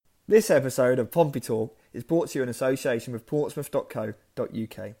This episode of Pompey Talk is brought to you in association with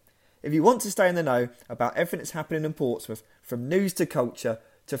Portsmouth.co.uk. If you want to stay in the know about everything that's happening in Portsmouth, from news to culture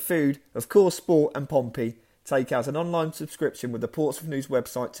to food, of course sport and Pompey, take out an online subscription with the Portsmouth News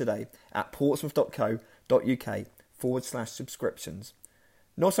website today at portsmouth.co.uk/subscriptions.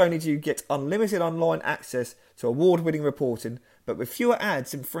 Not only do you get unlimited online access to award-winning reporting, but with fewer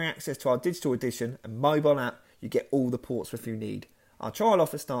ads and free access to our digital edition and mobile app, you get all the Portsmouth you need. Our trial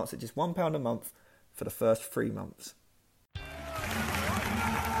offer starts at just £1 a month for the first 3 months.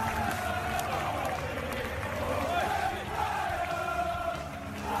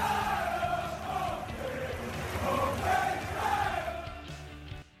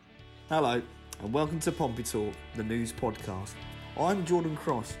 Hello and welcome to Pompey Talk, the news podcast. I'm Jordan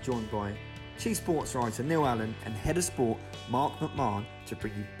Cross, joined by Chief Sports Writer Neil Allen and Head of Sport Mark McMahon to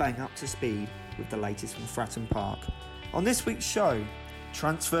bring you bang up to speed with the latest from Fratton Park. On this week's show,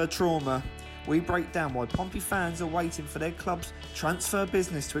 transfer trauma. We break down why Pompey fans are waiting for their club's transfer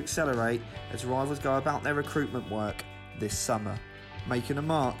business to accelerate as rivals go about their recruitment work this summer. Making a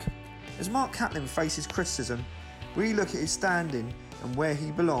mark. As Mark Catlin faces criticism, we look at his standing and where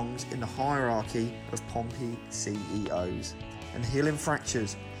he belongs in the hierarchy of Pompey CEOs. And healing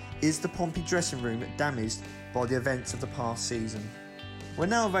fractures. Is the Pompey dressing room damaged by the events of the past season? We're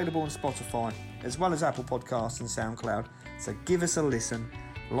now available on Spotify, as well as Apple Podcasts and SoundCloud, so give us a listen,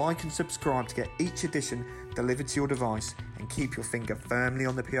 like and subscribe to get each edition delivered to your device, and keep your finger firmly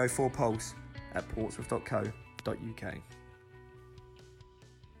on the PO4 pulse at portsmouth.co.uk.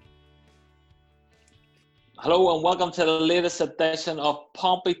 Hello and welcome to the latest edition of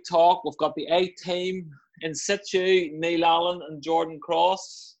Pompey Talk. We've got the A-team in situ, Neil Allen and Jordan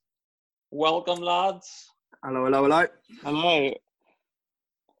Cross. Welcome, lads. Hello, hello, hello. Hello.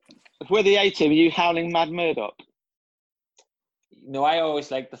 If we're the A-team, are you howling Mad Murdoch? You know, I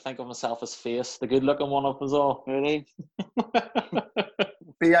always like to think of myself as Face, the good-looking one of us all. Really?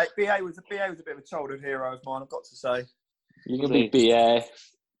 BA was a bit of a childhood hero of mine, I've got to say. You can be BA.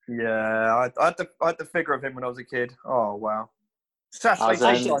 Yeah, I had the figure of him when I was a kid. Oh, wow. Saturday,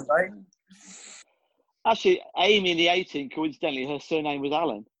 Sunday. Actually, Amy in the A-team, coincidentally, her surname was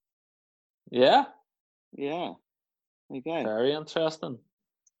Allen. Yeah? Yeah. There you go. Very interesting.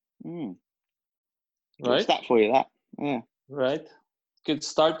 Right. Right. Stat for you, that. Yeah. Right. Good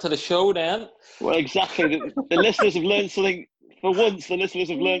start to the show then. Well, exactly. The listeners have learned something. For once, the listeners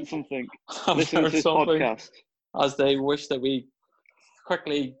have learned something. Listening to this podcast. As they wish that we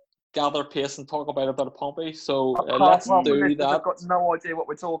quickly gather pace and talk about a bit of Pompey. So let's do that. I've got no idea what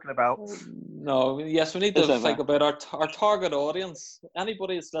we're talking about. No, yes, we need to think about our target audience.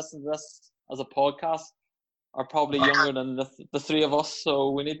 Anybody that's listening to this as a podcast are probably younger than the three of us, so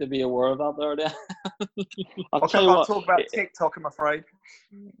we need to be aware of that there. Then. I'll talk about TikTok, I'm afraid.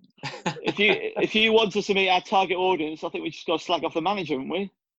 If you want us to meet our target audience, I think we just got to slag off the manager, haven't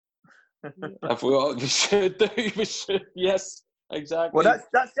we? If we should do, we should. Yes, exactly. Well,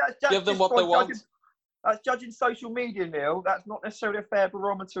 that's give them what they want. That's judging social media, Neil. That's not necessarily a fair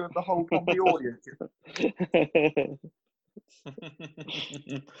barometer of the whole Pompey audience.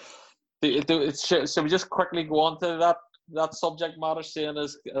 Should we just quickly go on to that subject matter, saying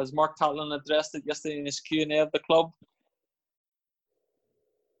as Mark Catlin addressed it yesterday in his Q&A of the club?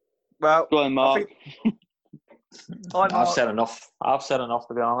 Well, go on, Mark. I've said enough.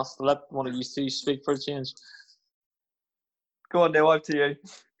 To be honest. Let one of you two speak for a change. Go on, Neil. Over to you.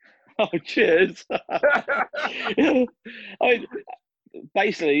 Oh, cheers.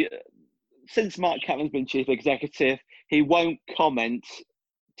 Basically, since Mark Catlin's been chief executive, he won't comment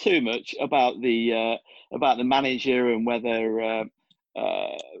too much about the manager and whether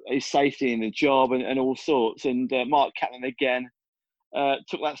his safety in the job and all sorts. And Mark Catlin again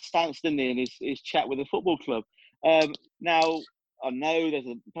took that stance, didn't he, in his chat with the football club. Now, I know there's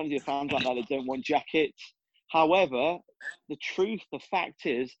plenty of fans out there that don't want Jackett. However, the fact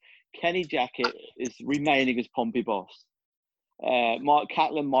is, Kenny Jackett is remaining as Pompey boss. Mark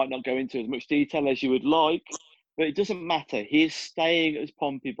Catlin might not go into as much detail as you would like, but it doesn't matter. He is staying as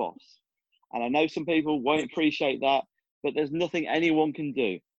Pompey boss. And I know some people won't appreciate that, but there's nothing anyone can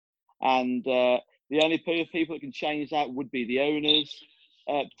do. And the only people that can change that would be the owners,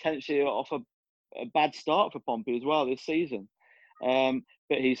 potentially off a bad start for Pompey as well this season. But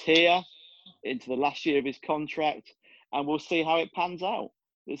he's here into the last year of his contract, and we'll see how it pans out.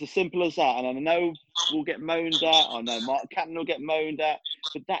 It's as simple as that. And I know we'll get moaned at. I know Mark Catlin will get moaned at,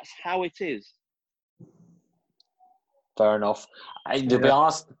 but that's how it is. Fair enough. To be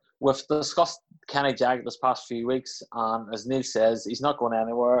honest, we've discussed Kenny Jackett this past few weeks, and as Neil says, he's not going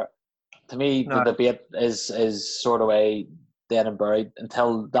anywhere. To me, the debate is sort of a dead and buried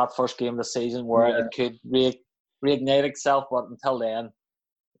until that first game of the season where it could reignite itself. But until then,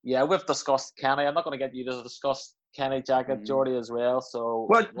 yeah, we've discussed Kenny. I'm not going to get you to discuss Kenny Jackett, Jordy as well. So,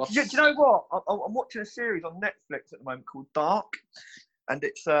 well, do you know what? I'm watching a series on Netflix at the moment called Dark, and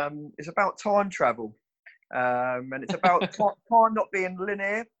it's about time travel, and it's about time not being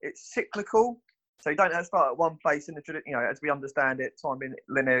linear. It's cyclical, so you don't have to start at one place in the tradition. As we understand it, time being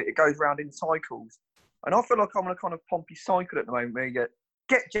linear, it goes round in cycles. And I feel like I'm on a kind of Pompey cycle at the moment where you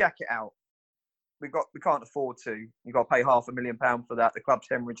get Jackett out. We can't afford to. You've got to pay £500,000 for that. The club's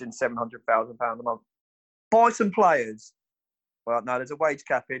hemorrhaging £700,000 a month. Buy some players. Well, no, there's a wage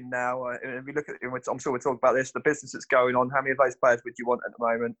cap in now. If we look at it, I'm sure we'll talk about this. The business that's going on. How many of those players would you want at the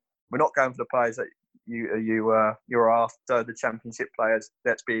moment? We're not going for the players that you're after, the Championship players.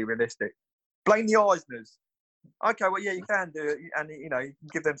 Let's be realistic. Blame the Eisners. Okay, well, yeah, you can do it, and you can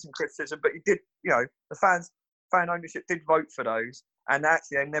give them some criticism. But you did, the fan ownership did vote for those, and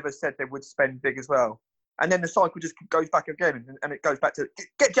actually they never said they would spend big as well. And then the cycle just goes back again, and it goes back to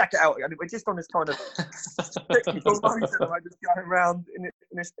get Jackett out. And we're just on this kind of cyclical motion, just going around in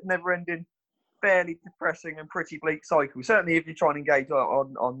this never-ending, fairly depressing and pretty bleak cycle. Certainly, if you try and engage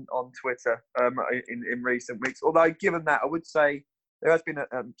on Twitter in recent weeks. Although, given that, I would say there has been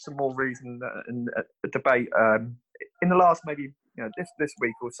some more reason and a debate in the last maybe this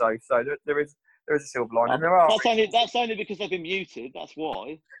week or so. So there is a silver lining. That's only because they've been muted. That's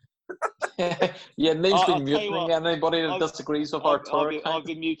why. Yeah, Neil's been muting anybody that disagrees with our tour. I've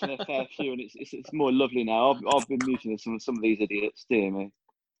been muting a fair few, and it's more lovely now. I've been muting some of these idiots, dear me.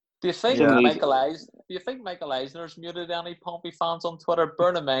 Do you think Michael Eisner's muted any Pompey fans on Twitter? Bear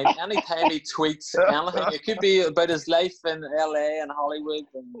in mind, anytime he tweets anything, it could be about his life in LA and Hollywood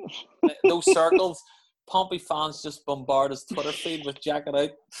and those circles. Pompey fans just bombard his Twitter feed with Jackett out.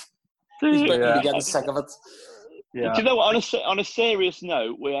 He's bound to be getting sick of it. Yeah. Do you know what? On a serious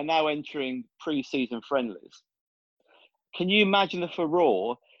note, we are now entering pre-season friendlies. Can you imagine the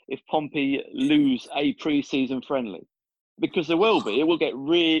furore if Pompey lose a pre-season friendly? Because there will be. It will get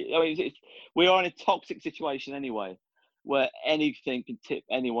we are in a toxic situation anyway, where anything can tip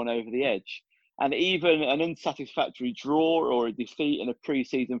anyone over the edge. And even an unsatisfactory draw or a defeat in a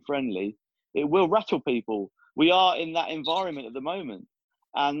pre-season friendly, it will rattle people. We are in that environment at the moment,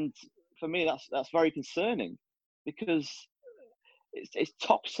 and for me, that's very concerning. Because it's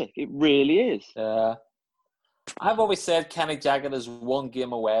toxic. It really is. I've always said Kenny Jackett is one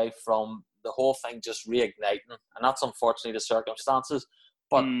game away from the whole thing just reigniting, and that's unfortunately the circumstances.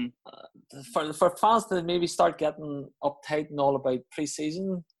 But for fans to maybe start getting uptight and all about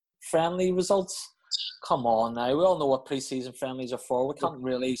pre-season friendly results, come on now. We all know what pre-season friendlies are for. We can't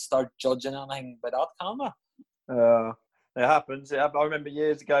really start judging anything by that, can we? It happens. I remember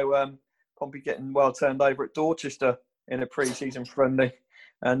years ago, Pompey getting well turned over at Dorchester in a pre-season friendly,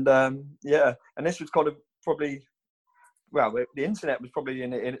 and and this was kind of probably, the internet was probably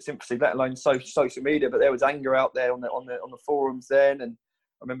in its infancy, let alone social media. But there was anger out there on the forums then, and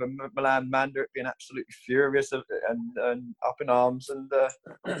I remember Milan Mandaric being absolutely furious and up in arms, and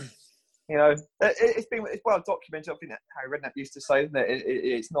it's well documented. I think Harry Redknapp used to say, isn't it?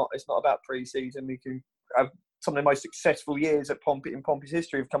 It's not about pre-season. We can have some of the most successful years in Pompey's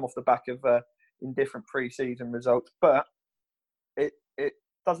history have come off the back of indifferent pre-season results. But it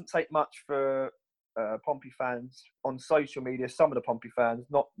doesn't take much for Pompey fans on social media, some of the Pompey fans,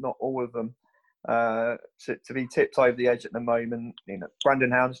 not all of them, to be tipped over the edge at the moment. Brandon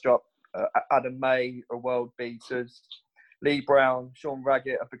Houndsdrop, Adam May are world beaters. Lee Brown, Sean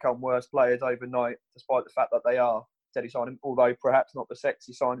Raggett have become worse players overnight, despite the fact that they are steady signing, although perhaps not the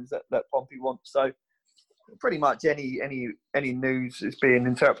sexy signings that Pompey wants. So pretty much any news is being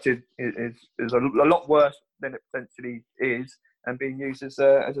interpreted is a lot worse than it potentially is, and being used as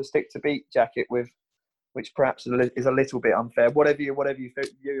a stick to beat Jackett with, which perhaps is a little bit unfair. Whatever you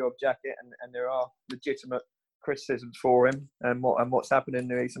view of Jackett, and there are legitimate criticisms for him and what's happened in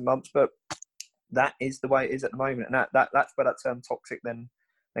the recent months, but that is the way it is at the moment, and that's where that term toxic then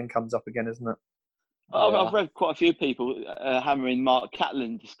comes up again, isn't it? I've read quite a few people hammering Mark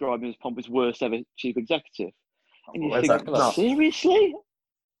Catlin, describing him as Pompey's worst ever chief executive. And you think, seriously?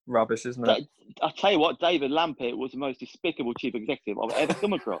 Rubbish, isn't it? I'll tell you what, David Lampett was the most despicable chief executive I've ever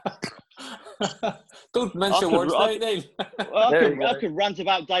come across. Don't mention words now, Neil. I could rant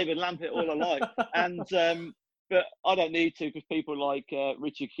about David Lampett all I like. And but I don't need to, because people like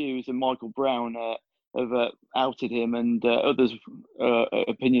Richard Hughes and Michael Brown have outed him, and others'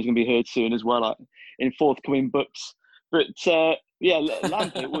 opinions can be heard soon as well in forthcoming books. But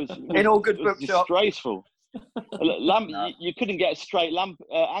Lampett was in all good books, disgraceful. You couldn't get a straight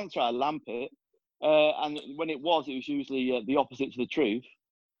answer out of Lampett. and when it was usually the opposite to the truth.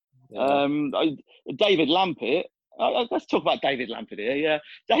 Yeah. David Lampert. Let's talk about David Lampert here. Yeah,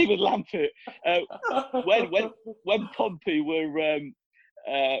 David Lampert. When Pompey were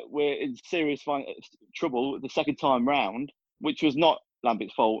in serious trouble the second time round, which was not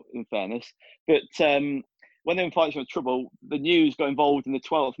Lampert's fault, in fairness, but when they were fighting trouble, the News got involved in the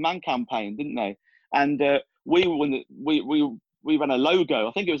 12th Man campaign, didn't they? And we ran a logo.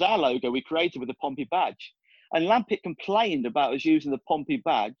 I think it was our logo we created with the Pompey badge. And Lampert complained about us using the Pompey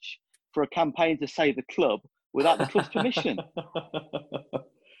badge for a campaign to save the club without the club's permission.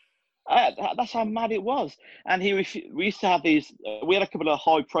 That's how mad it was. And we used to have these. We had a couple of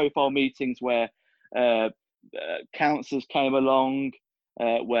high-profile meetings where councillors came along,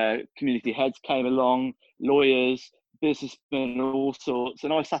 where community heads came along, lawyers, businessmen, all sorts.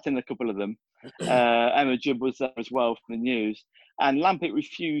 And I sat in a couple of them. Emma Jubb was there as well from the News. And Lampert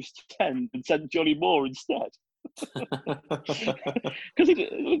refused to attend and sent Johnny Moore instead. Because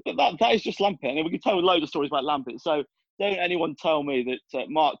that is just Lampert. And we can tell loads of stories about Lampert. So don't anyone tell me that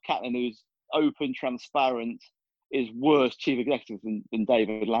Mark Catlin, who's open, transparent, is worse chief executive than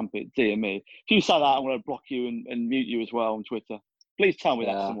David Lampert. Dear me. If you say that, I'm going to block you and mute you as well on Twitter. Please tell me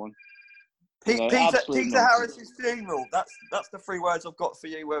that, someone. Peter Harris's funeral. That's the 3 words I've got for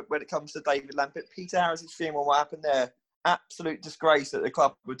you when it comes to David Lampert. Peter Harris's funeral. What happened there? Absolute disgrace that the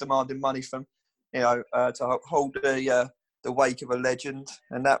club were demanding money from, to hold the wake of a legend,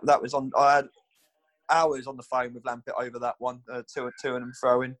 and that was on. I had hours on the phone with Lampert over that one, to and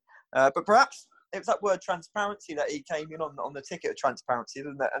fro-in. But perhaps it was that word transparency that he came in on the ticket of transparency,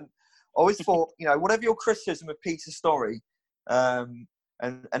 isn't it? And I always thought, whatever your criticism of Peter's story, and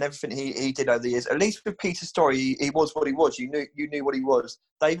everything he did over the years, at least with Peter's story, he was what he was. You knew what he was.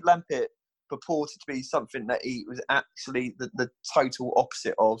 David Lampert purported to be something that he was actually the total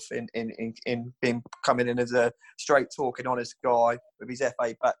opposite of in being coming in as a straight talking, honest guy with his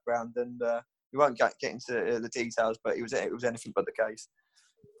FA background, and we won't get into the details, but it was anything but the case.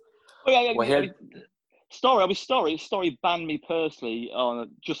 Story banned me personally on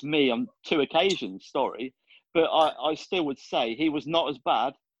 2 occasions. Story, but I still would say he was not as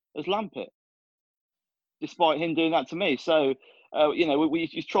bad as Lampert, despite him doing that to me. So. We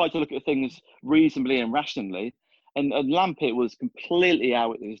tried to look at things reasonably and rationally, and Lampert was completely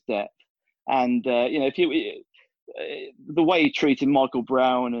out of his depth. And the way he treated Michael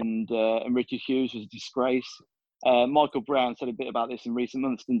Brown and Richard Hughes was a disgrace. Michael Brown said a bit about this in recent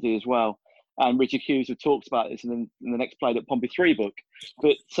months, didn't he, as well? And Richard Hughes have talked about this in the next Played at Pompey 3 book.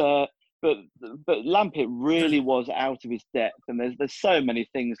 But Lampert really was out of his depth, and there's so many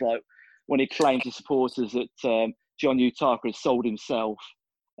things, like when he claimed to supporters that John Utaka has sold himself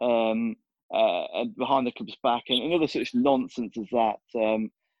behind the club's back, and other such nonsense as that.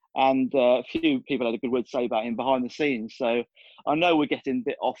 And a few people had a good word to say about him behind the scenes. So I know we're getting a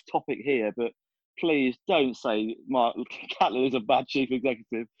bit off topic here, but please don't say Mark Catlin is a bad chief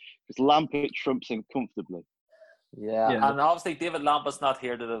executive, because Lampert trumps him comfortably. Yeah, and obviously David Lampert's not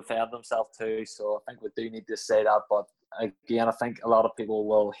here to defend himself too, so I think we do need to say that. But again, I think a lot of people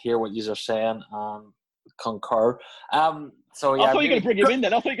will hear what you are saying and concur. So yeah, I thought you were going to bring him in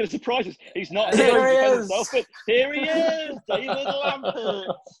then. I thought you were going to surprise us. He's not here. He is. But here he is, David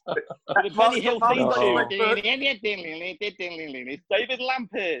Lampert. The Benny Hill theme tune. It's David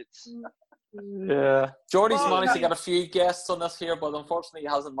Lampert. Yeah, Jordy's managed to get a few guests on this here, but unfortunately he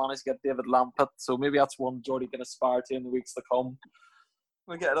hasn't managed to get David Lampert. So maybe that's one Jordy can aspire to in the weeks to come.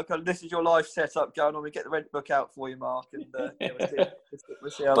 We get this is your live setup going on. We get the rent book out for you, Mark, and we'll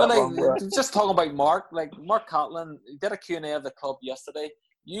see how that one works. Just talking about Mark, Mark Catlin, he did a Q&A of the club yesterday.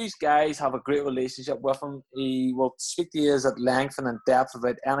 You guys have a great relationship with him. He will speak to you at length and in depth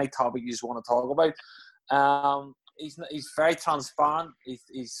about any topic you just want to talk about. He's very transparent.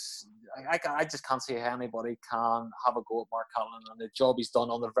 I just can't see how anybody can have a go at Mark Catlin and the job he's done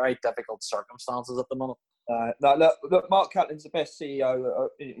under very difficult circumstances at the moment. Look, Mark Catlin's the best CEO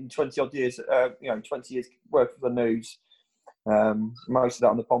in 20-odd years, 20 years worth of the News. Most of that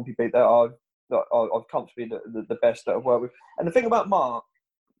on the Pompey beat that I've come to be the best that I've worked with. And the thing about Mark,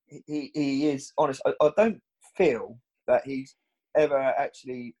 he is honest. I don't feel that he's ever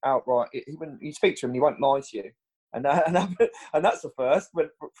actually outright. When you speak to him, he won't lie to you. And that's the first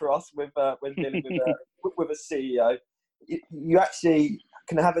for us when dealing with a CEO. You actually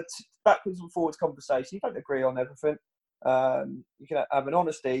can have a backwards and forwards conversation. You don't agree on everything. You can have an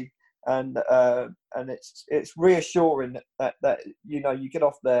honesty, and it's reassuring that you get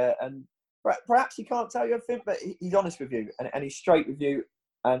off there, and perhaps he can't tell you everything, but he's honest with you and he's straight with you,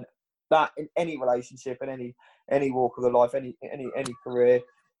 and that in any relationship, in any walk of the life, any career,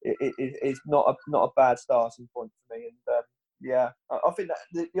 it's not a bad starting point for me. And I think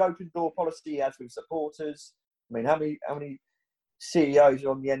that the open door policy he has with supporters. I mean, how many CEOs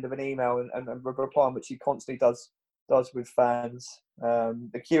are on the end of an email and replying, which he constantly does with fans.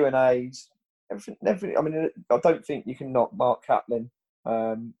 The Q&As, everything. I mean, I don't think you can knock Mark Kaplan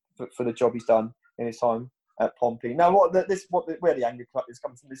for the job he's done in his time at Pompey. Now, where the anger is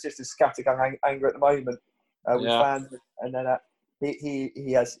coming from is just a scattergun anger at the moment with fans, and then he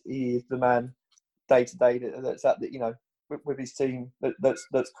is the man day to day that's at the, with his team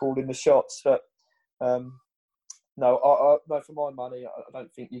that's calling the shots. But no, for my money, I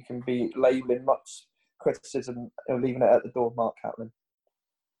don't think you can be labelling much criticism and leaving it at the door of Mark Kaplan.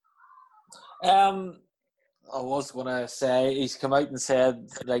 I was going to say, he's come out and said,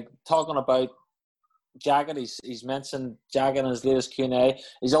 like, talking about Jagged, he's mentioned Jagged in his latest Q&A.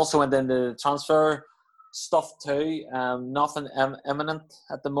 He's also went into transfer stuff too. Nothing imminent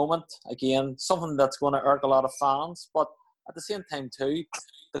at the moment. Again, something that's going to irk a lot of fans, but at the same time too,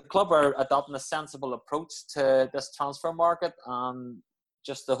 the club are adopting a sensible approach to this transfer market and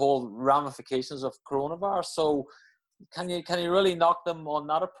just the whole ramifications of coronavirus. So can you really knock them on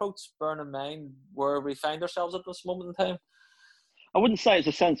that approach, bearing in mind where we find ourselves at this moment in time? I wouldn't say it's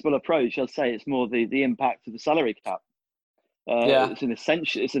a sensible approach. I'd say it's more the impact of the salary cap.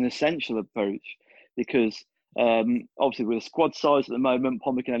 It's an essential approach because obviously with the squad size at the moment,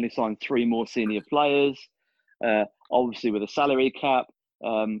 Pompey can only sign 3 more senior players. Obviously with a salary cap,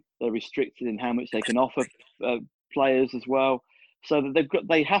 they're restricted in how much they can offer players as well. So that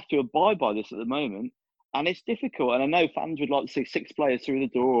they have to abide by this at the moment, and it's difficult. And I know fans would like to see 6 players through the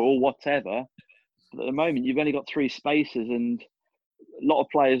door or whatever, but at the moment you've only got 3 spaces, and a lot of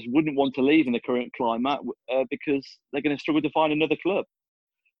players wouldn't want to leave in the current climate because they're going to struggle to find another club.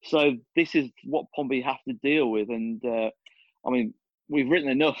 So this is what Pompey have to deal with. And I mean, we've written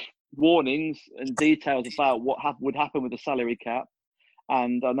enough warnings and details about what would happen with the salary cap.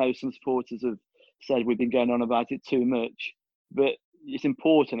 And I know some supporters have said we've been going on about it too much, but it's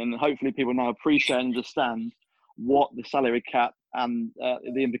important. And hopefully people now appreciate and understand what the salary cap and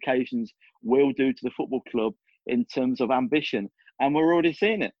the implications will do to the football club in terms of ambition. And we're already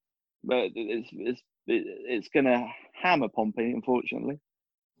seeing it. But it's going to hammer Pompey, unfortunately.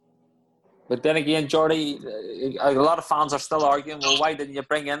 But then again, Jordy, a lot of fans are still arguing, well, why didn't you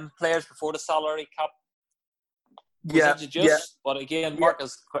bring in players before the salary cap was introduced? But again, Mark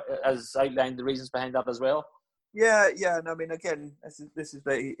has outlined the reasons behind that as well. Yeah. And I mean, again, this is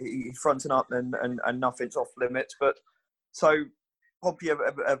he's fronting up and nothing's off limits. But so Pompey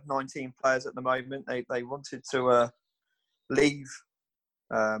have 19 players at the moment. They wanted to leave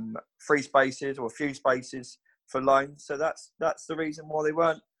 3 spaces or a few spaces for loans. So that's the reason why they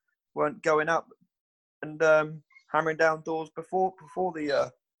weren't going up and hammering down doors before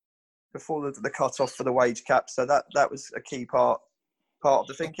the cut off for the wage cap. So that was a key part of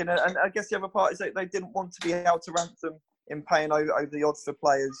the thinking. And I guess the other part is that they didn't want to be held to ransom in paying over the odds for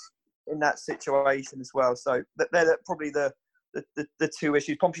players in that situation as well. So they're probably the 2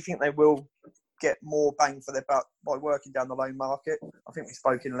 issues. Pompey think they will get more bang for their buck by working down the loan market. I think we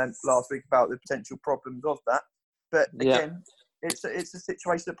spoke in length last week about the potential problems of that. But again, it's a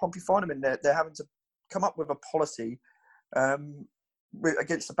situation that Pompey find them in. They're having to come up with a policy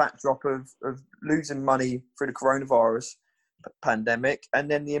against the backdrop of losing money through the coronavirus pandemic, and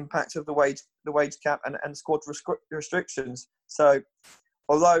then the impact of the wage cap and squad restrictions. So,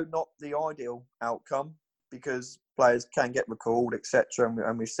 although not the ideal outcome, because players can get recalled, etc.,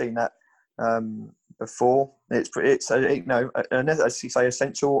 and we've seen that before. It's as you say,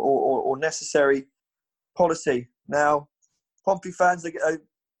 essential or necessary policy. Now, Pompey fans are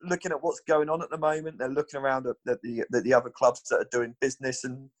looking at what's going on at the moment. They're looking around at the other clubs that are doing business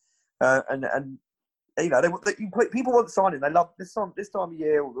and people want signing. They love this time of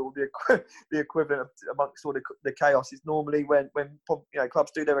year, or the equivalent amongst all the chaos is normally when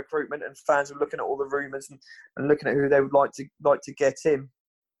clubs do their recruitment and fans are looking at all the rumours and looking at who they would like to get in.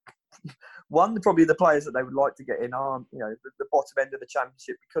 Probably the players that they would like to get in are the bottom end of the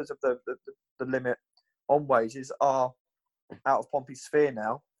championship, because of the limit on wages are out of Pompey's sphere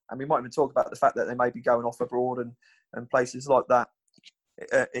now. And we might even talk about the fact that they may be going off abroad and places like that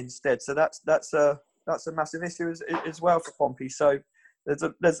instead. So that's a massive issue as well for Pompey. So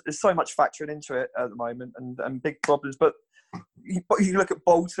there's so much factoring into it at the moment and big problems. But you look at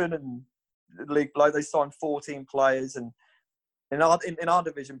Bolton and the league below, they signed 14 players, and in our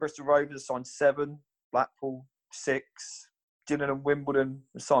division, Bristol Rovers signed 7, Blackpool 6, Gillingham and Wimbledon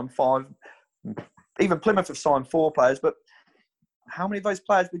signed 5. Even Plymouth have signed 4 players. But how many of those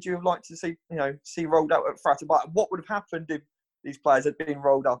players would you have liked to see rolled out at Fratton? What would have happened if these players had been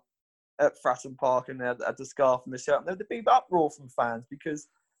rolled up at Fratton Park and they had the scarf and the shirt, there'd be uproar from fans because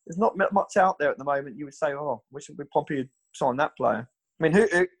there's not much out there at the moment. You would say, "Oh, wish Pompey had signed that player." I mean,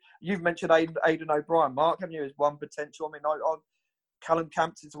 who you've mentioned Aidan O'Brien, Mark, haven't you? As one potential. I mean, Callum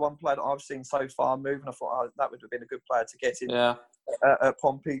Campson's one player that I've seen so far moving. I thought that would have been a good player to get in. Yeah. At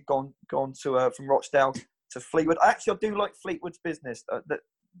Pompey, gone to from Rochdale to Fleetwood. Actually, I do like Fleetwood's business. That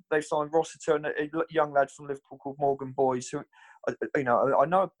they've signed Rossiter and a young lad from Liverpool called Morgan Boys. Who, I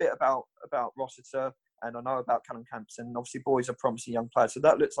know a bit about Rossiter and I know about Callum Campson. Obviously, Boys are promising young players, so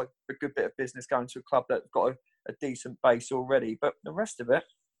that looks like a good bit of business going to a club that's got a decent base already. But the rest of it,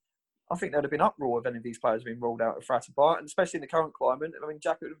 I think there'd have been uproar if any of these players had been rolled out of Fratton Park, and especially in the current climate. I mean,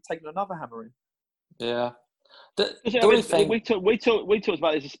 Jack would have taken another hammering. Yeah. We talked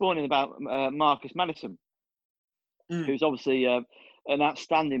about this morning about Marcus Maddison, who's obviously an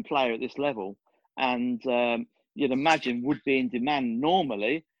outstanding player at this level, and you'd imagine would be in demand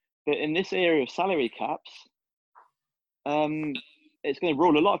normally, but in this area of salary caps, it's going to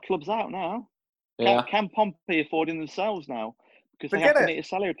rule a lot of clubs out now. Yeah. Can Pompey afford it themselves now because they Forget have to it. meet a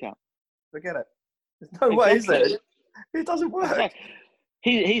salary cap? Forget it. There's no way, is there? It doesn't work. Exactly.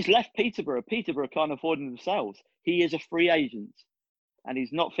 He's left Peterborough. Peterborough can't afford him themselves. He is a free agent, and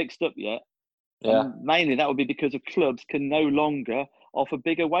he's not fixed up yet. Yeah. And mainly that would be because of clubs can no longer offer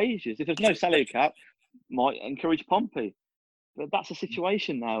bigger wages. If there's no salary cap, might encourage Pompey. But that's the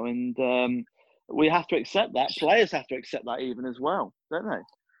situation now, and we have to accept that. Players have to accept that even as well, don't they?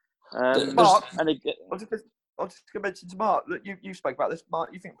 Mark, and I was just going to mention to Mark, look, you spoke about this,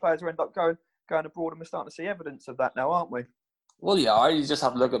 Mark. You think players will end up going abroad, and we're starting to see evidence of that now, aren't we? Well, yeah, you just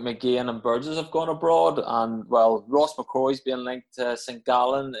have to look at McGeehan and Burgess have gone abroad, and well, Ross McCrory's being linked to St.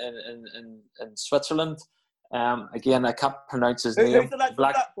 Gallen in Switzerland. Again, I can't pronounce his name. Who's the lad from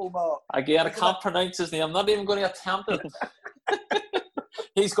Blackpool, Mark? Again, I can't pronounce his name. I'm not even going to attempt it.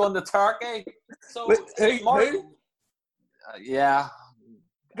 He's going to Turkey. So, who? Yeah.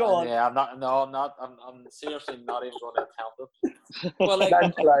 Go on. Yeah, I'm not. No, I'm not. I'm seriously not even going to attempt it. Well, like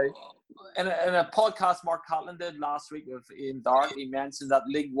in a podcast Mark Catlin did last week with Ian Dark, he mentioned that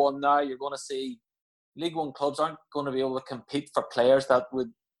League One now you're going to see League One clubs aren't going to be able to compete for players that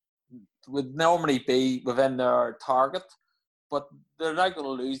would normally be within their target, but they're now going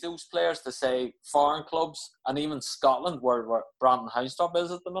to lose those players to say foreign clubs and even Scotland, where Brandon Houndstorp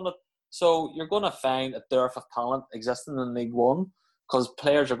is at the minute. So you're going to find a dearth of talent existing in League One because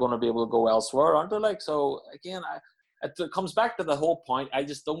players are going to be able to go elsewhere, aren't they? Like, so again, it comes back to the whole point. I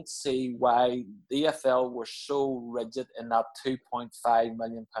just don't see why the EFL were so rigid in that £2.5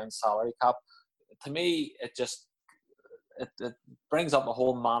 million salary cap. To me, it brings up a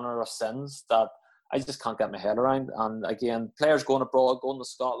whole manner of sins that I just can't get my head around. And again, players going abroad, going to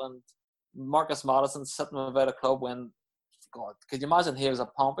Scotland, Marcus Maddison sitting without a club when, God, could you imagine he was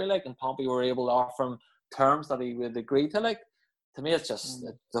at Pompey, like, and Pompey were able to offer him terms that he would agree to, like. To me, it's just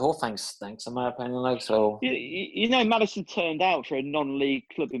the whole thing stinks, in my opinion. Like, so, you know, Maddison turned out for a non-league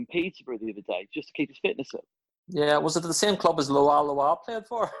club in Peterborough the other day just to keep his fitness up. Yeah, was it the same club as Loa played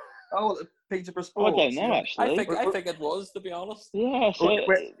for? Oh, Peterborough Sports. I don't know, actually. I think it was, to be honest. Yeah, so he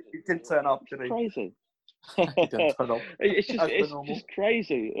didn't turn up, did he? Crazy. He didn't turn up. It's just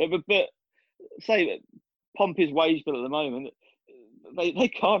crazy. But say Pompey's wage bill at the moment, they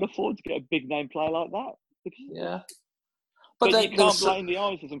can't afford to get a big name player like that. Yeah. But you can't blame the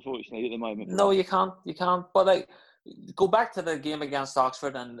Islanders, unfortunately, at the moment. No, you can't. You can't. But like, go back to the game against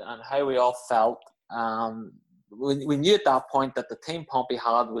Oxford and how we all felt. We knew at that point that the team Pompey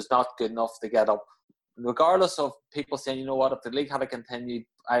had was not good enough to get up. Regardless of people saying, you know what, if the league had continued,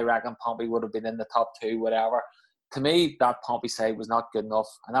 I reckon Pompey would have been in the top two, whatever. To me, that Pompey side was not good enough.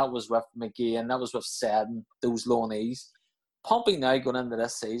 And that was with McGee and that was with Seddon, those loanees. Pompey now going into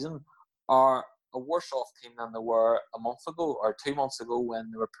this season are a worse off team than they were a month ago or 2 months ago when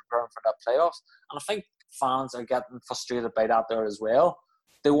they were preparing for that playoffs. And I think fans are getting frustrated by that there as well.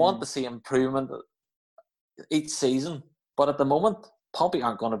 They want to see improvement each season. But at the moment, Pompey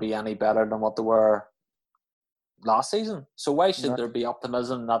aren't going to be any better than what they were last season. So why should there be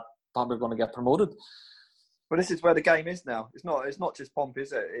optimism that Pompey are going to get promoted? Well, this is where the game is now. It's not just Pompey,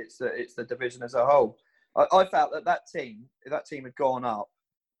 is it? It's the division as a whole. I felt that team, if that team had gone up,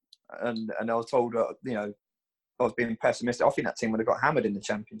 and I was told, I was being pessimistic. I think that team would have got hammered in the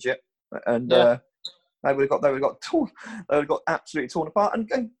Championship, and they would have got absolutely torn apart.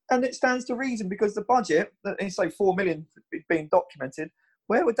 And it stands to reason because the budget, they say 4 million being documented.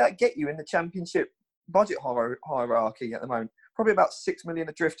 Where would that get you in the Championship budget hierarchy at the moment? Probably about 6 million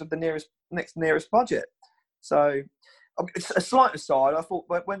adrift of the next nearest budget. So, it's a slight aside. I thought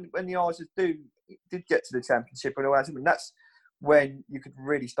when the Islanders did get to the Championship, and that's when you could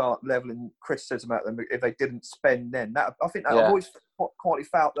really start levelling criticism at them if they didn't spend then. That I think that I've always quietly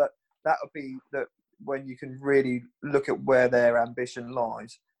felt that would be that when you can really look at where their ambition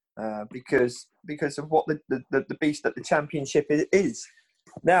lies, because of what the beast that the Championship is.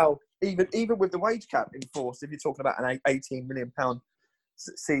 Now, even with the wage cap enforced, if you're talking about an £18 million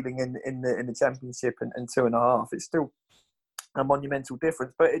ceiling in the Championship and 2.5, it's still a monumental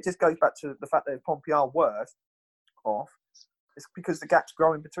difference. But it just goes back to the fact that if Pompey are worse off, it's because the gap's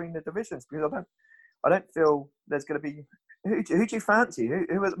growing between the divisions. Because I don't feel there's going to be who do you fancy?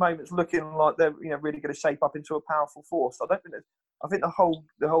 Who at the moment is looking like they're really going to shape up into a powerful force? I think the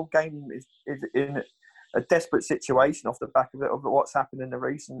whole game is in a desperate situation off the back of what's happened in the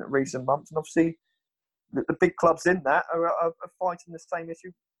recent months, and obviously the big clubs in that are fighting the same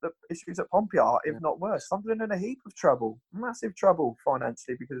issues that Pompey are, if not worse. Sunderland in a heap of trouble, massive trouble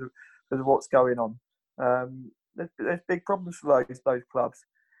financially because of what's going on. There's big problems for those clubs.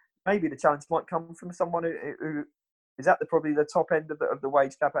 Maybe the challenge might come from someone who is at probably the top end of the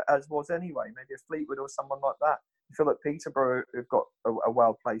wage cap as was anyway. Maybe a Fleetwood or someone like that. I feel like Peterborough have got a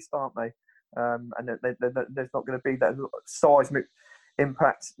well placed, aren't they? And there's not going to be that seismic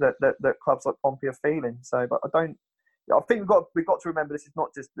impact that clubs like Pompey are feeling. So, but I think we've got to remember this is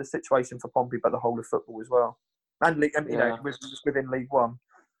not just the situation for Pompey, but the whole of football as well, and within League One.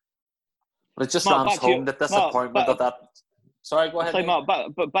 But it just rams home the disappointment of that. Sorry, go ahead. So, Mark,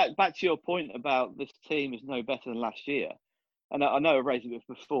 but back to your point about this team is no better than last year. And I know I've raised it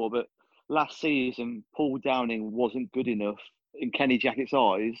before, but last season, Paul Downing wasn't good enough in Kenny Jackett's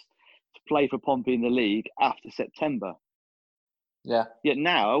eyes to play for Pompey in the league after September. Yeah. Yet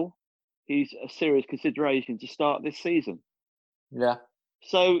now, he's a serious consideration to start this season. Yeah.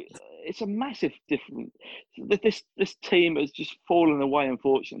 So it's a massive difference. This team has just fallen away,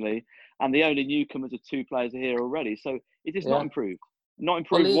 unfortunately, and the only newcomers are 2 players are here already. So it is not improved. Not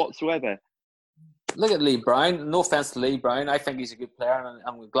improved whatsoever. Look at Lee Brown. No offence to Lee Brown. I think he's a good player, and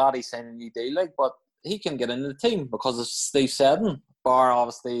I'm glad he's signed a new deal. But he can get into the team because of Steve Seddon, bar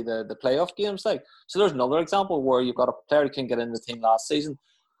obviously the playoff games. So there's another example where you've got a player who can get in the team last season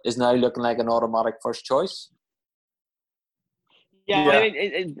is now looking like an automatic first choice. Yeah. I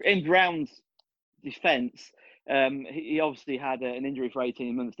mean, in Brown's defence, he obviously had an injury for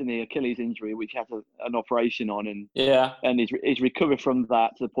 18 months, didn't he? Achilles injury, which he had an operation on, and he's recovered from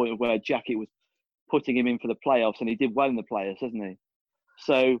that to the point of where Jackett was putting him in for the playoffs, and he did well in the playoffs, hasn't he?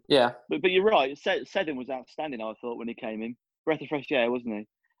 So yeah, but you're right. Seddon was outstanding, I thought, when he came in. Breath of fresh air, wasn't he?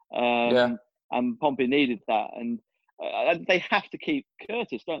 And Pompey needed that, and they have to keep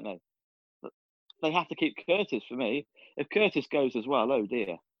Curtis, don't they? They have to keep Curtis for me. If Curtis goes as well, oh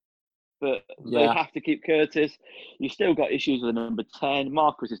dear. But they have to keep Curtis. You've still got issues with the number 10.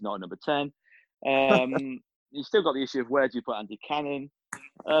 Marquis is not a number 10. You've still got the issue of where do you put Andy Cannon.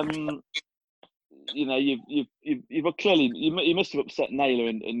 You've clearly you must have upset Naylor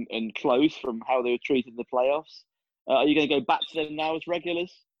and Close from how they were treated in the playoffs. Are you going to go back to them now as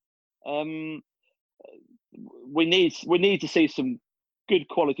regulars? We need to see some good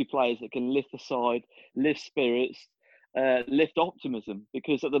quality players that can lift the side, lift spirits, lift optimism.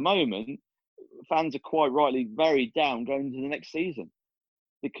 Because at the moment, fans are quite rightly very down going into the next season.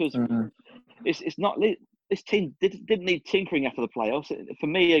 Because it's not. This team didn't need tinkering after the playoffs. For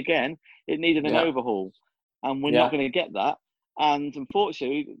me, again, it needed an overhaul, and we're not going to get that. And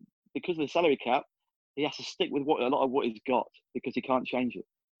unfortunately, because of the salary cap, he has to stick with a lot of what he's got because he can't change it.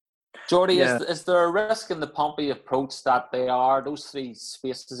 Jordy, is there a risk in the Pompey approach that those 3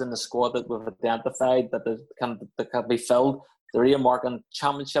 spaces in the squad that we've identified that can be filled? They're earmarking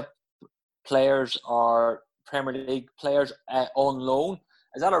Championship players or Premier League players on loan.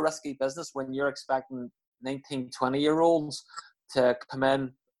 Is that a risky business when you're expecting 19, 20-year-olds to come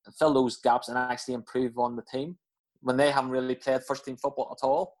in and fill those gaps and actually improve on the team when they haven't really played first-team football at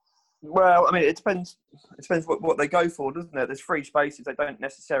all? Well, I mean, it depends what they go for, doesn't it? There's 3 spaces. They don't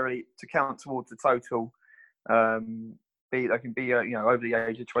necessarily to count towards the total. They can be over the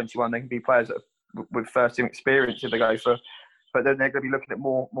age of 21. They can be players that with first-team experience if they go for. But then they're going to be looking at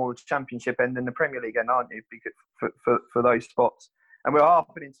more the Championship end than the Premier League end, aren't you? For those spots. And we're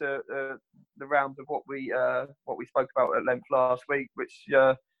harping into the rounds of what we spoke about at length last week, which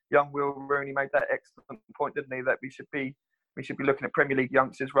young Will Rooney made that excellent point, didn't he? That we should be looking at Premier League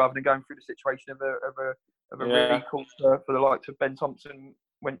youngsters rather than going through the situation of a recall for the likes of Ben Thompson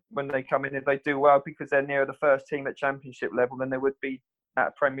when they come in. If they do well because they're near the first team at Championship level, then they would be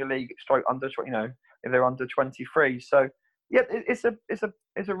at Premier League straight under, if they're under 23. So yeah, it's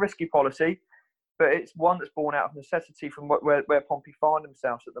a risky policy. But it's one that's born out of necessity from where Pompey find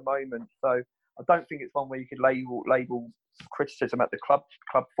themselves at the moment. So I don't think it's one where you could label criticism at the club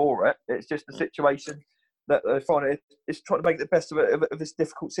for it. It's just a situation that they find it's trying to make the best of this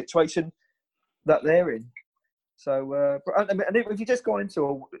difficult situation that they're in. So, and if you just go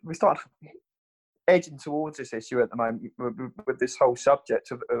into, we start edging towards this issue at the moment with this whole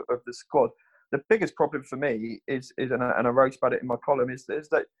subject of the squad. The biggest problem for me is and I wrote about it in my column, is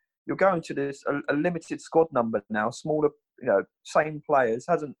that you're going to this a limited squad number now, smaller, same players,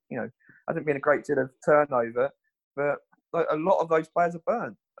 hasn't been a great deal of turnover, but a lot of those players are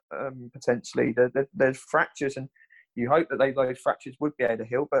burnt potentially. There's fractures, and you hope that those fractures would be able to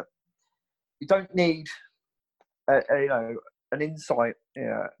heal, but you don't need an insight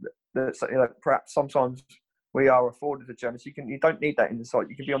that's perhaps sometimes we are afforded as journalists. You don't need that insight.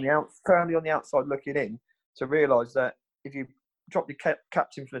 You can be firmly on the outside looking in to realise that if you drop your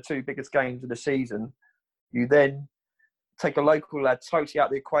captain for the two biggest games of the season, you then take a local lad totally out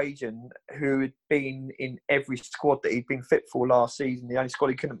of the equation who had been in every squad that he'd been fit for last season. The only squad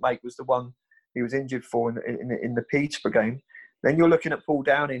he couldn't make was the one he was injured for in the Peterborough game. Then you're looking at Paul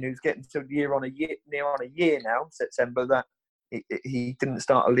Downing, who's getting to near on a year now, September, that he didn't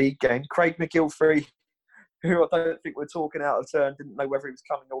start a league game. Craig McGilvery, who I don't think we're talking out of turn, didn't know whether he was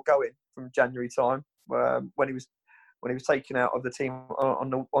coming or going from January time when he was taken out of the team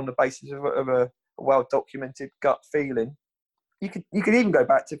on the basis of a well documented gut feeling. You could even go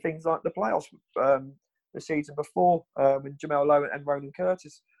back to things like the playoffs the season before when Jamal Lowe and Ronan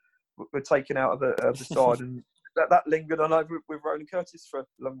Curtis were taken out of the side, and that lingered on over with Ronan Curtis for a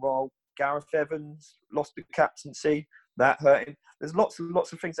long while. Gareth Evans lost the captaincy, that hurt him. There's lots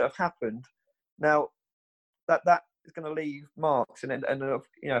of things that have happened. Now that is going to leave marks, and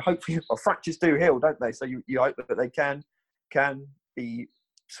hopefully fractures do heal, don't they? So you hope that they can be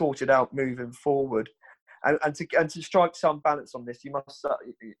sorted out moving forward, and to strike some balance on this, it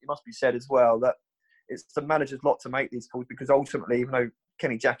must be said as well that it's the manager's lot to make these calls, because ultimately, even though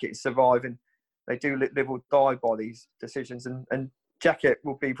Kenny Jackett is surviving, they do live or die by these decisions, and Jackett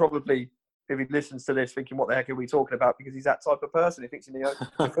will be probably, if he listens to this, thinking, what the heck are we talking about? Because he's that type of person. He thinks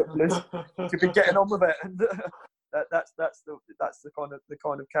footballers should be getting on with it, and that's the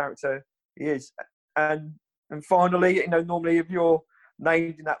kind of character he is. And finally, normally if you're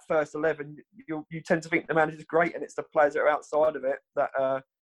named in that first 11, you tend to think the manager's great, and it's the players that are outside of it that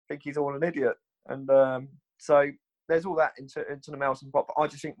think he's all an idiot. And so there's all that into the melting pot. But I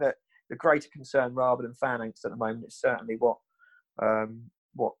just think that the greater concern, rather than fan angst at the moment, is certainly what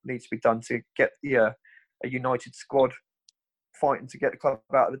needs to be done to get a united squad fighting to get the club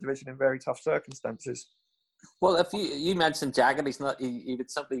out of the division in very tough circumstances. Well, if you mentioned Jackett, he would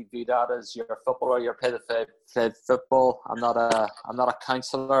simply view that as your footballer. You're paid to play football. I'm not a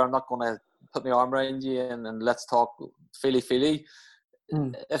counsellor. I'm not going to put my arm around you and let's talk feely.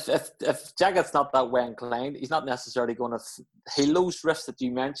 If Jackett's not that way inclined, he's not necessarily going to heal those risks that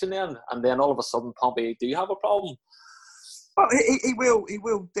you mentioned, and then all of a sudden, Pompey, do you have a problem? Well, he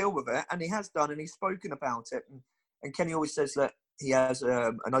will deal with it, and he has done, and he's spoken about it. And Kenny always says that he has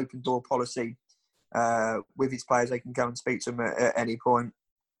an open door policy with his players. They can go and speak to him at any point.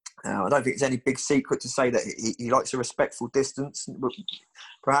 I don't think it's any big secret to say that he likes a respectful distance,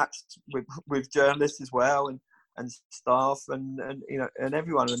 perhaps with journalists as well, and staff and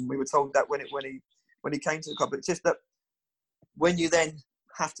everyone. And we were told that when he came to the club. It's just that when you then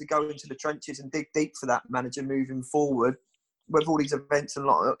have to go into the trenches and dig deep for that manager moving forward, with all these events and a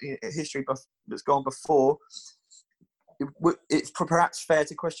lot of history that's gone before, it's perhaps fair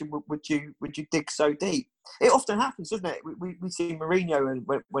to question: would you dig so deep? It often happens, doesn't it? We see Mourinho, and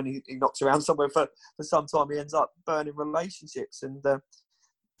when he knocks around somewhere for some time, he ends up burning relationships, and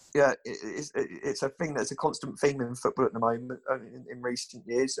it's a thing that's a constant theme in football at the moment in recent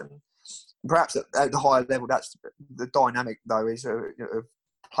years, and perhaps at the higher level, that's the dynamic though is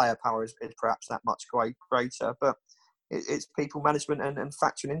player power is perhaps that much greater, but it's people management and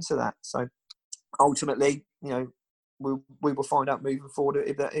factoring into that. So ultimately, we will find out moving forward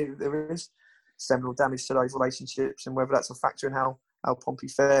if there is seminal damage to those relationships, and whether that's a factor in how Pompey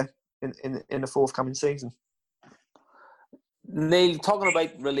fare in the forthcoming season. Neil, talking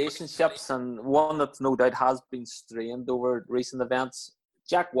about relationships, and one that no doubt has been strained over recent events,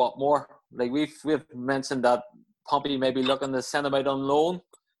 Jack Watmore. Like we've mentioned that Pompey may be looking to send him out on loan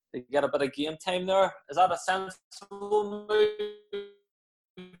to get a bit of game time there. Is that a sensible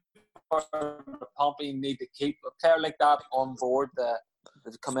move? Or does Pompey need to keep a player like that on board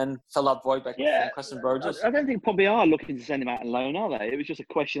to come in, fill that void back from Christian Burgess? I don't think Pompey are looking to send him out on loan, are they? It was just a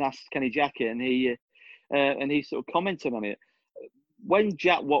question asked Kenny Jackett, and he sort of commented on it. When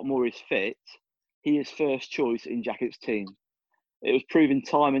Jack Watmore is fit, he is first choice in Jackett's team. It was proven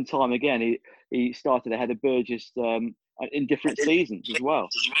time and time again. He started ahead of Burgess in different seasons as well.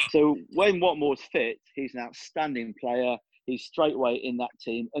 So when Watmore's fit, he's an outstanding player. He's straight away in that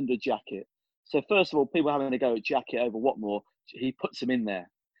team under Jackett. So first of all, people having to go at Jackett over Watmore, he puts him in there.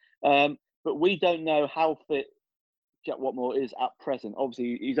 But we don't know how fit Jack Watmore is at present.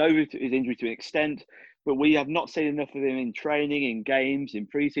 Obviously, he's over his injury to an extent, but we have not seen enough of him in training, in games, in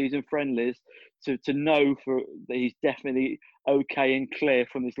pre-season friendlies to know that he's definitely okay and clear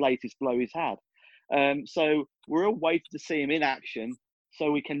from this latest blow he's had. So we're all waiting to see him in action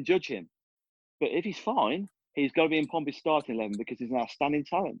so we can judge him. But if he's fine, he's got to be in Pompey's starting 11 because he's an outstanding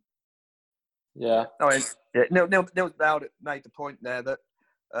talent. Yeah. Neil Dowd made the point there that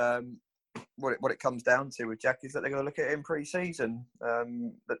what it comes down to with Jack is that they're going to look at him pre-season.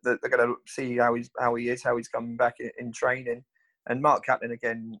 That they're going to see how he is, how he's coming back in training. And Mark Catlin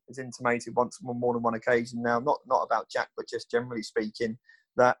again has intimated more than one occasion now, not about Jack, but just generally speaking,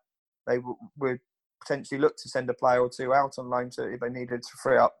 that they would potentially look to send a player or two out on loan if they needed to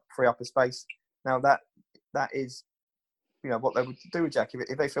free up a space. Now that is, what they would do with Jack.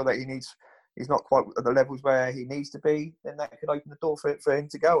 If they feel that he's not quite at the levels where he needs to be, then that could open the door for him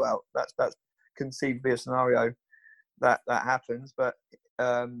to go out. That's conceivably a scenario that happens. But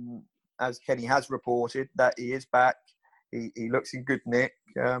as Kenny has reported, that he is back. He looks in good nick,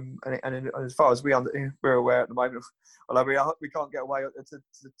 and as far as we're aware at the moment, although we can't get away to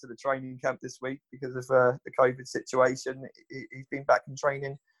the training camp this week because of the COVID situation, he's been back in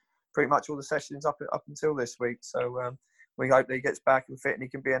training pretty much all the sessions up until this week. So we hope that he gets back and fit and he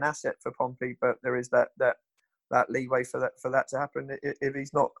can be an asset for Pompey. But there is that leeway for that to happen if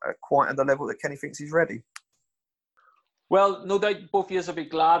he's not quite at the level that Kenny thinks he's ready. Well, no doubt both of you will be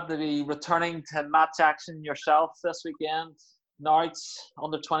glad to be returning to match action yourself this weekend. Norwich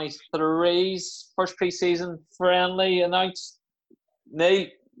under 23s, first pre-season friendly announced.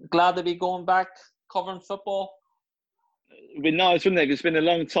 Nate, glad to be going back covering football. It'd be nice, wouldn't it? It's been a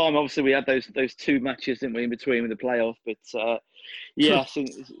long time. Obviously, we had those two matches, didn't we, in between with the playoff. But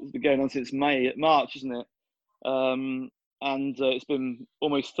since it's been going on since March, isn't it? And it's been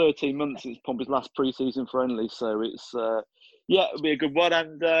almost 13 months since Pompey's last pre-season friendly. So it's, it'll be a good one.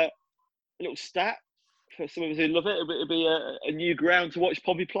 And a little stat for some of us who love it. It'll be a new ground to watch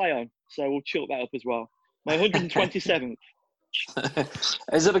Pompey play on. So we'll chalk that up as well. My 127th.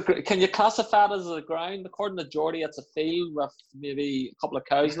 Can you classify it as a ground? According to Geordie, it's a field with maybe a couple of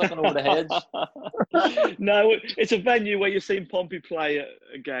cows looking over the hedge. No, it's a venue where you've seen Pompey play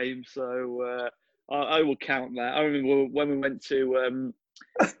a game. So I will count that. I remember when we went to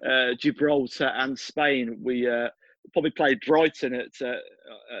Gibraltar and Spain, we probably played Brighton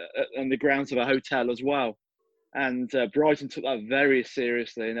on the grounds of a hotel as well. And Brighton took that very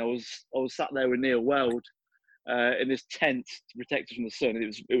seriously. And I was sat there with Neil Weld in this tent to protect us from the sun.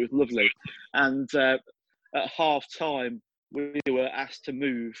 It was lovely. And at half time, we were asked to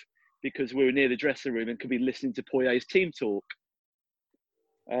move because we were near the dressing room and could be listening to Poyet's team talk.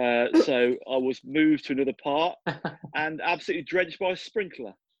 So I was moved to another part and absolutely drenched by a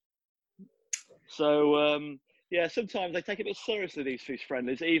sprinkler. So, sometimes they take it a bit seriously, these fish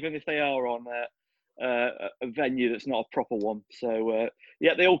friendlies, even if they are on a venue that's not a proper one. So,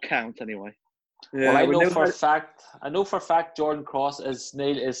 they all count anyway. Yeah, well, I know for a fact Jordan Cross is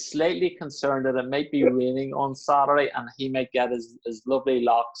slightly concerned that it might be raining on Saturday and he might get his lovely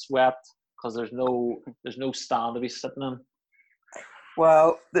locks wet because there's no stand to be sitting in.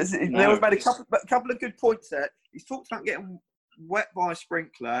 Well, Neil's made a couple of good points there. He's talked about getting wet by a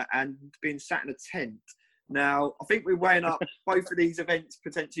sprinkler and being sat in a tent. Now, I think we're weighing up both of these events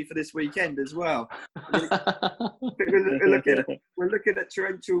potentially for this weekend as well. We're looking at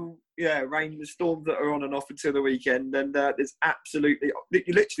torrential rain and storms that are on and off until the weekend, and there's you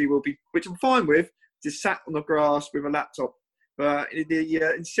literally will be, which I'm fine with, just sat on the grass with a laptop. But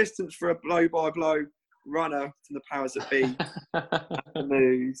the insistence for a blow-by-blow runner from the powers that be the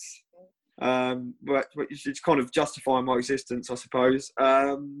news, but it's kind of justifying my existence, I suppose.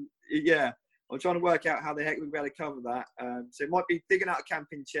 I'm trying to work out how the heck we're going to cover that. So it might be digging out a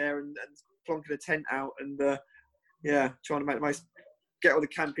camping chair and plonking a tent out and trying to make the most, get all the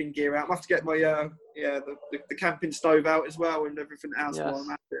camping gear out. I have to get my the camping stove out as well and everything else while I'm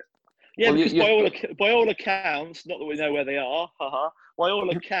at it. Yeah, because by all accounts, not that we know where they are, by all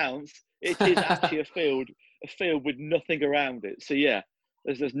accounts, it is actually a field with nothing around it. So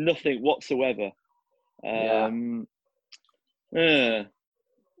there's nothing whatsoever.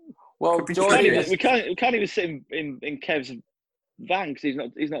 Well, Jordan, we can't even sit in Kev's van because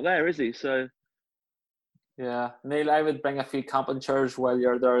he's not there, is he? So yeah, Neil, I would bring a few camping chairs while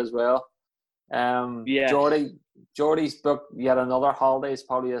you're there as well. Jordy, Geordie's booked yet another holiday. It's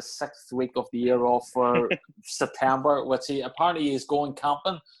probably his 6th week of the year off for September, which he apparently is going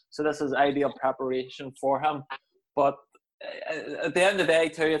camping. So this is ideal preparation for him. But at the end of the day,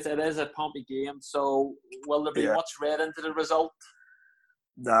 too, it is a Pompey game. So will there be much read into the result?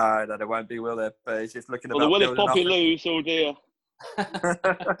 No, there won't be, will there? But it's just looking well, about. Well, if Pompey lose, oh dear.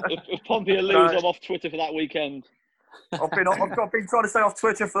 if Pompey lose, I'm off Twitter for that weekend. I've been trying to stay off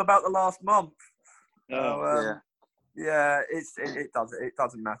Twitter for about the last month. It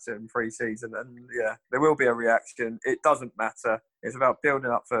doesn't matter in pre-season, and there will be a reaction. It doesn't matter. It's about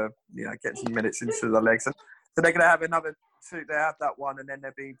building up for getting some minutes into the legs, and so they're going to have another two. They have that one, and then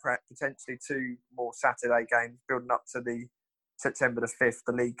there'll be potentially 2 more Saturday games building up to the September the 5th,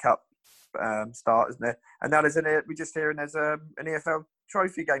 the League Cup start, isn't there? And now we're just hearing there's an EFL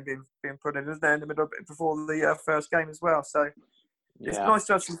trophy game being put in, isn't there, in the middle before the first game as well. So it's nice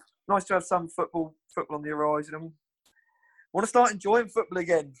to have some football on the horizon. And want to start enjoying football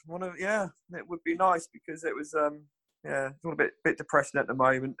again. It would be nice because it was it's all a bit depressing at the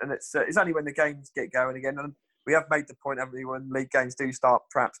moment, and it's only when the games get going again. And we have made the point, haven't we, when league games do start,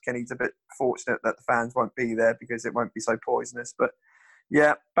 perhaps Kenny's a bit fortunate that the fans won't be there because it won't be so poisonous. But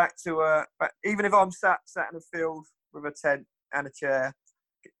back to even if I'm sat in a field with a tent and a chair,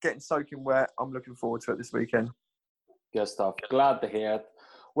 getting soaking wet, I'm looking forward to it this weekend. Good stuff. Glad to hear it.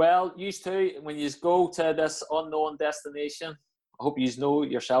 Well, you two, when you go to this unknown destination, I hope you know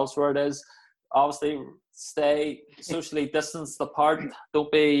yourselves where it is. Obviously, stay socially distanced apart.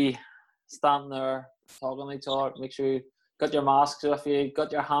 Don't be standing there talking to each other. Make sure you got your masks with you,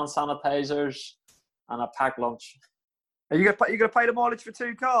 got your hand sanitizers, and a packed lunch. Are you gonna pay the mileage for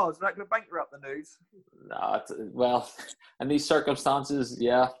 2 cars? Is that gonna bankrupt the news? No, well, in these circumstances,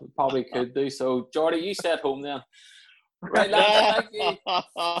 probably could do. So, Jordy, you stay at home then. Right, lads, thank you.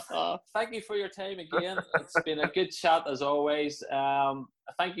 Thank you for your time again. It's been a good chat as always.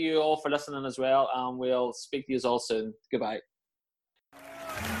 Thank you all for listening as well, and we'll speak to you all soon. Goodbye.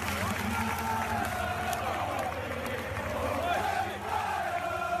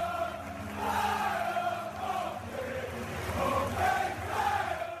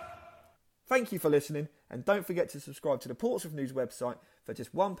 Thank you for listening, and don't forget to subscribe to the Portsmouth News website for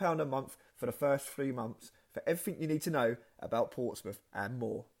just £1 a month for the first 3 months for everything you need to know about Portsmouth and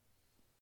more.